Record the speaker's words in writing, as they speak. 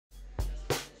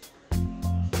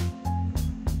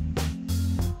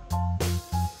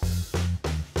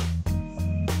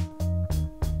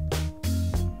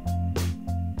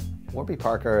Warby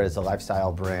Parker is a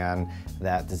lifestyle brand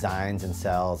that designs and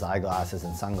sells eyeglasses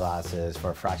and sunglasses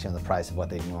for a fraction of the price of what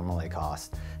they normally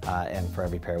cost. And for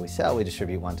every pair we sell, we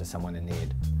distribute one to someone in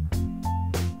need.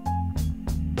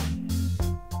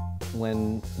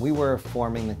 When we were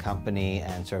forming the company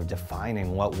and sort of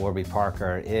defining what Warby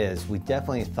Parker is, we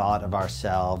definitely thought of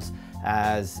ourselves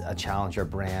as a challenger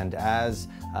brand, as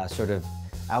sort of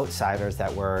outsiders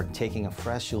that were taking a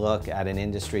fresh look at an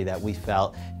industry that we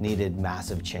felt needed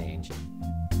massive change.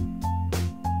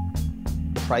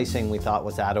 Pricing we thought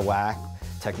was out of whack.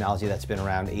 Technology that's been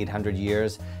around 800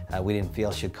 years, we didn't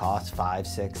feel should cost $500,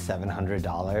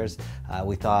 $600, $700.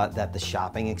 We thought that the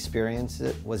shopping experience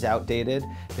was outdated.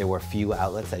 There were few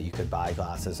outlets that you could buy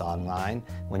glasses online.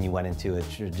 When you went into a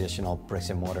traditional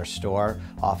bricks and mortar store,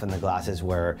 often the glasses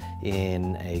were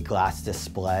in a glass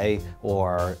display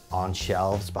or on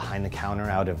shelves behind the counter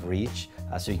out of reach,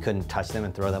 so you couldn't touch them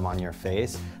and throw them on your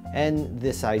face. And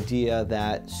this idea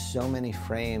that so many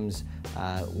frames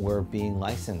were being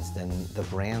licensed and the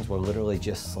brands were literally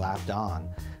just slapped on.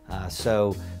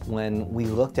 So when we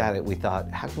looked at it, we thought,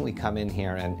 how can we come in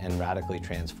here and radically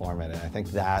transform it? And I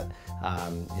think that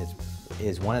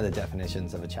is one of the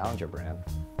definitions of a challenger brand.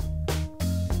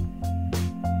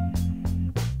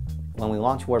 When we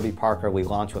launched Warby Parker, we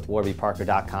launched with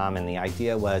warbyparker.com, and the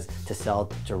idea was to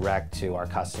sell direct to our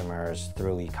customers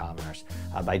through e-commerce.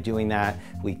 By doing that,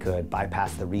 we could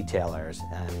bypass the retailers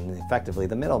and effectively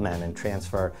the middlemen and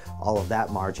transfer all of that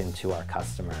margin to our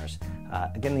customers.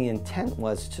 Again, the intent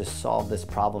was to solve this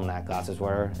problem that glasses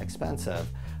were expensive.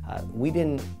 We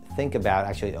didn't think about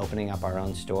actually opening up our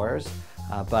own stores,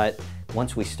 but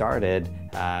once we started,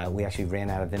 we actually ran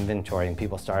out of inventory and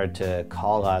people started to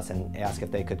call us and ask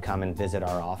if they could come and visit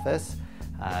our office.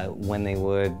 When they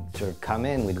would sort of come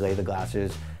in, we'd lay the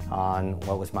glasses on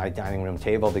what was my dining room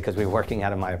table because we were working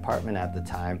out of my apartment at the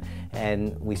time,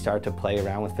 and we started to play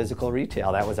around with physical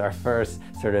retail. That was our first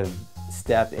sort of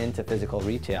step into physical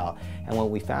retail. And what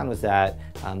we found was that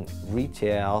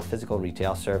physical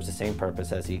retail serves the same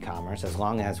purpose as e-commerce as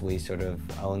long as we sort of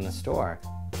own the store.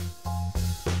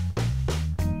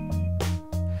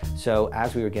 So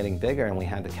as we were getting bigger and we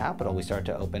had the capital, we started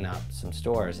to open up some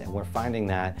stores, and we're finding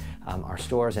that our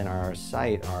stores and our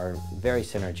site are very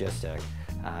synergistic.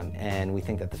 And we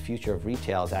think that the future of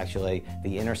retail is actually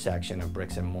the intersection of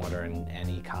bricks and mortar and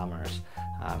e-commerce.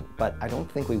 But I don't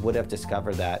think we would have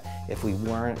discovered that if we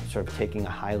weren't sort of taking a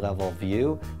high-level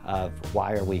view of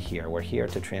why are we here. We're here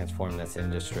to transform this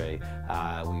industry.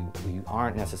 We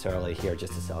aren't necessarily here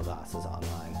just to sell glasses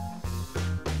online.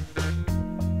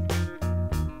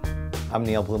 I'm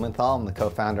Neil Blumenthal. I'm the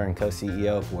co-founder and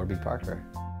co-CEO of Warby Parker.